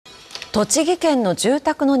栃木県の住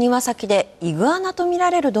宅の庭先でイグアナとみら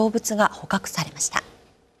れる動物が捕獲されました。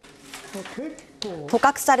捕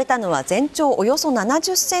獲されたのは全長およそ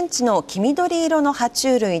70センチの黄緑色の爬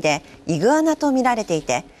虫類でイグアナとみられてい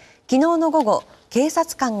て、昨日の午後、警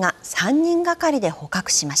察官が3人がかりで捕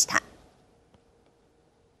獲しました。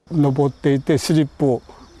登っていてスリップを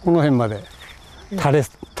この辺まで垂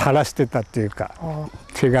らしてたっていうか、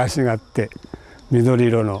毛が足があって緑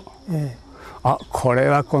色の、これ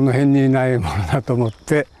はこの辺にいないものだと思っ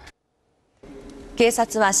て。警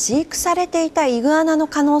察は飼育されていたイグアナの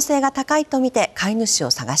可能性が高いとみて飼い主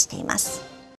を探しています。